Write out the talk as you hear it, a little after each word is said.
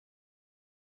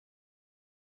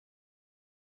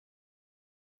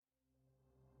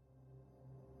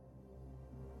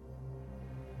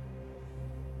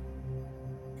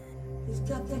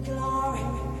got the glory,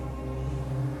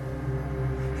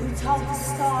 who told the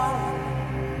story.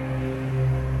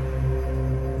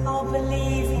 I'll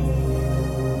believe it.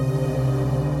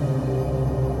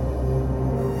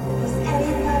 Does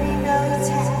anybody notice?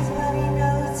 Anybody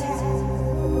notice?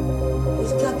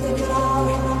 Who's got the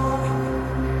glory?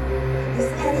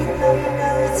 Does anybody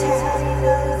notice?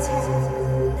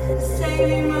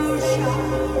 Same emotion,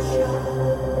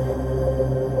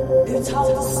 who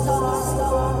told the story.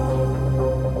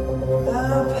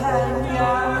 Open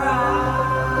your eyes.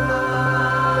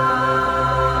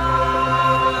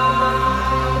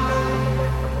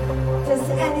 Does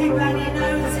anybody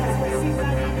notice?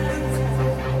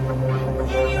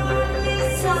 Anyone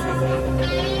listen?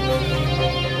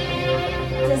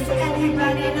 Does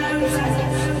anybody notice?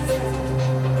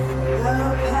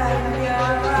 Open your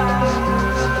eyes.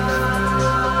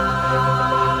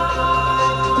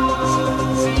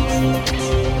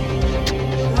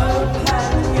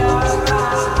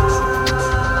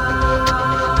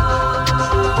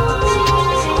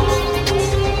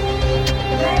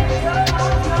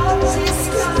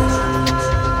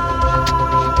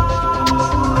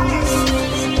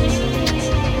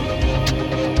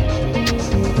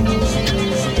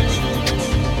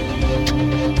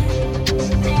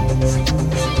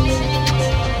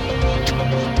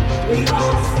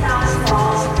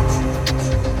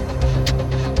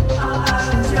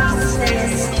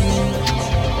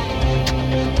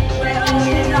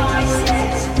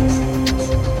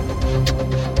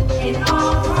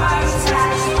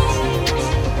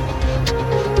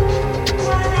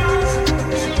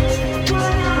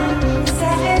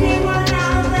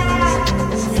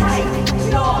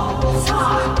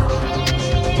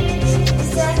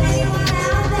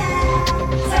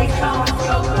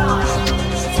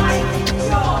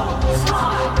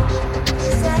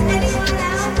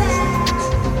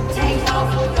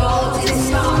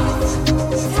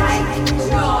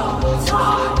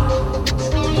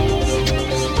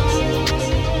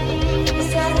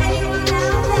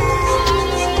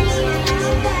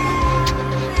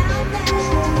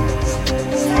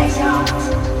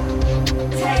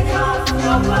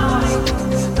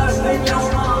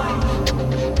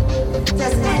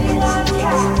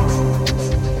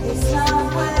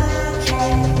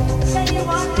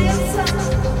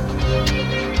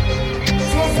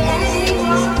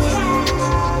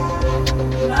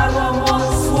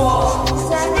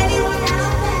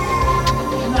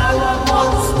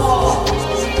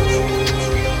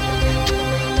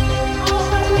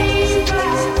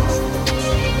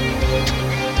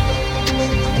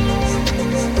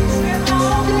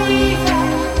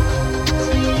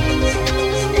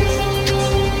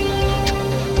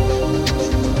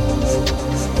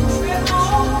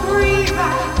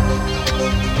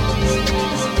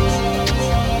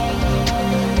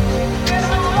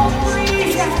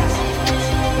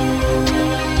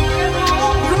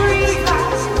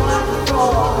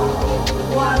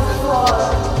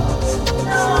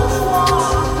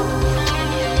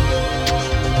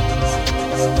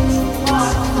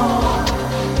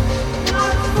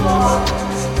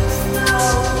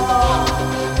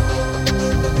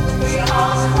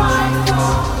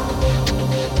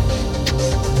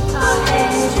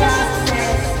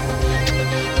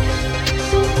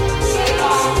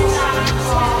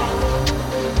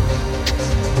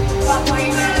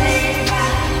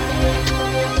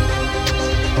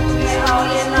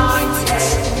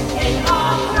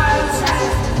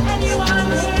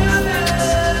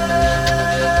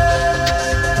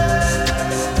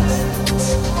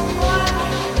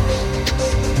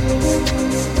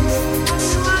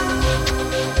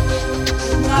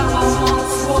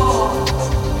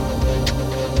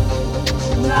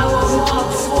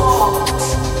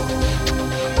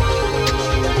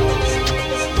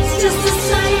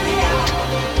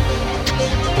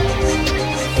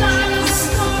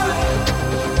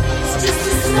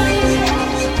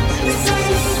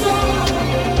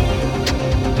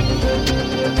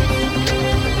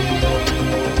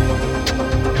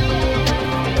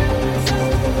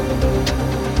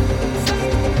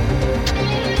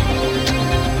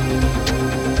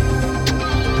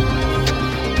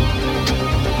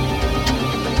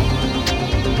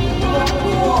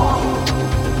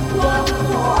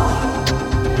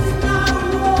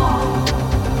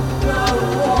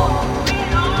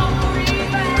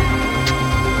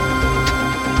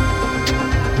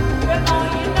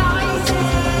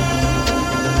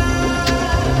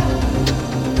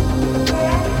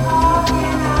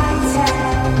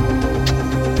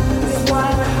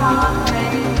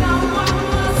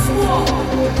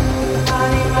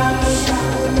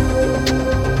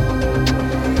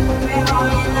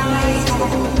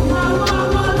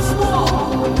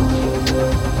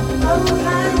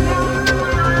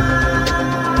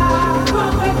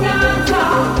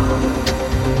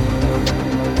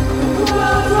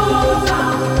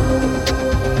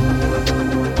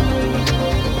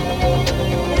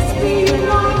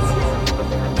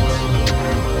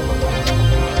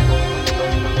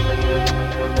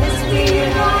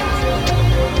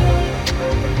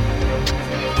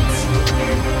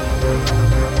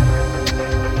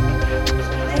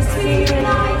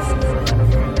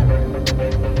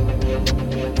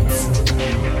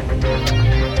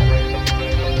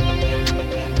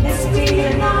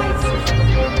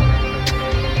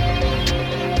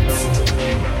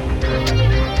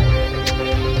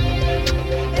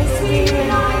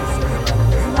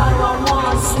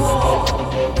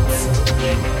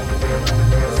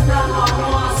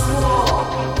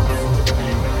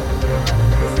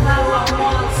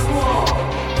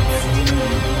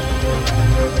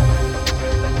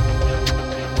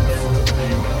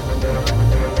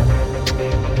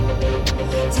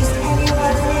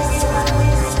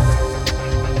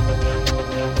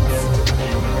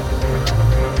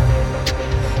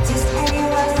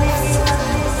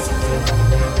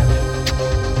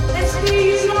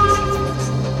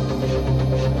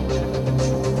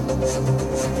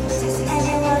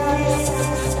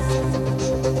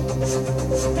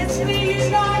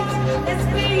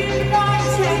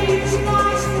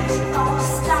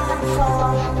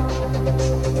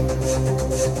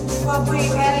 what we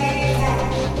believe in.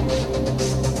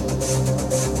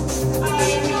 Are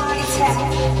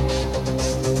united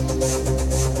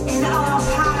in our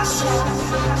passion.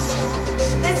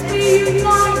 Let's be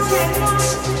united.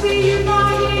 Be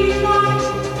united.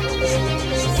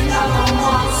 No one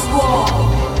wants war.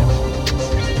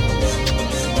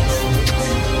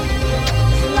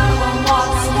 No one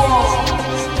wants war.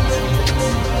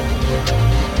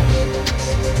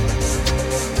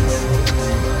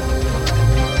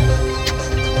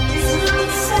 It's not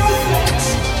sacred.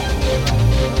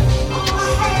 Our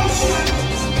hatred.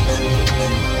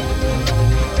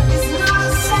 It's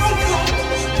not sacred.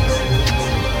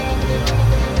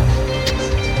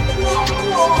 What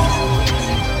war?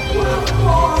 What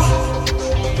war?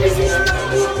 It's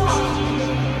not war.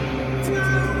 No.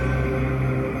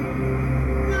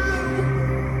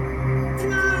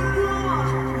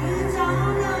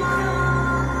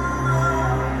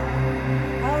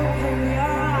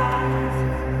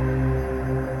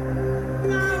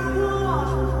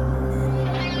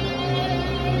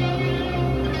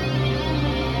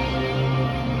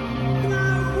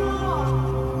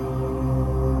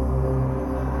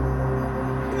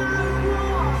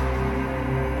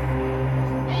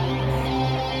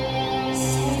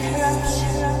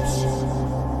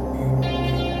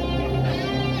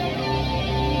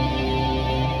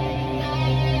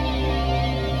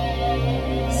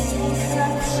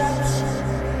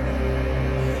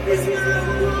 There's no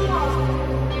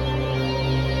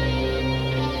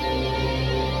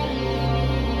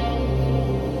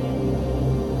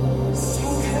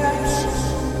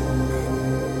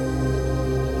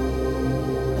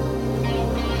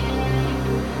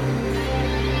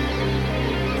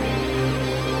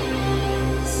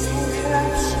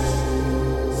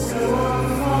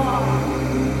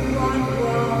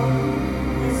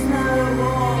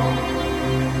war.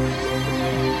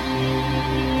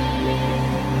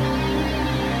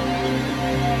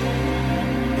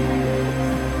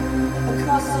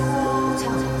 Across the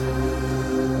water,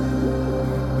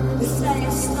 the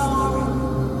same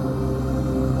story,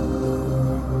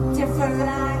 different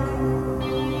language.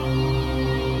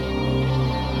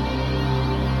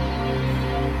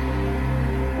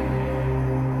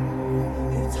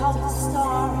 Who told the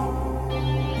story?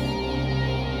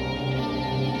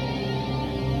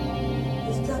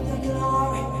 Who's got the glory?